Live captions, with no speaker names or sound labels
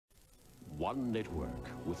One network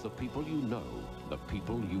with the people you know, the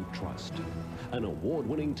people you trust. An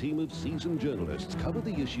award-winning team of seasoned journalists cover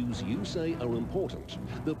the issues you say are important,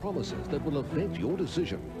 the promises that will affect your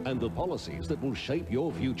decision, and the policies that will shape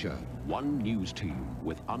your future. One news team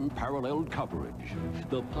with unparalleled coverage.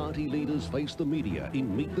 The party leaders face the media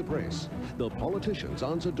in Meet the Press. The politicians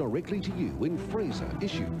answer directly to you in Fraser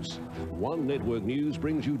Issues. One Network News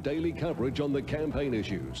brings you daily coverage on the campaign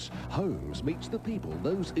issues. Holmes meets the people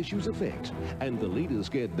those issues affect, and the leaders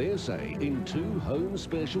get their say in 2 Home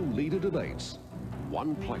special leader debates.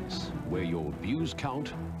 One place where your views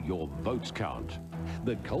count, your votes count.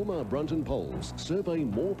 The Colmar-Brunton polls survey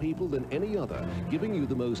more people than any other, giving you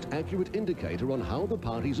the most accurate indicator on how the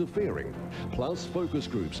parties are faring. Plus, focus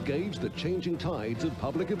groups gauge the changing tides of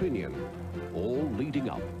public opinion. All leading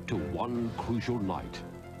up to one crucial night.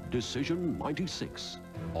 Decision 96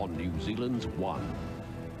 on New Zealand's One.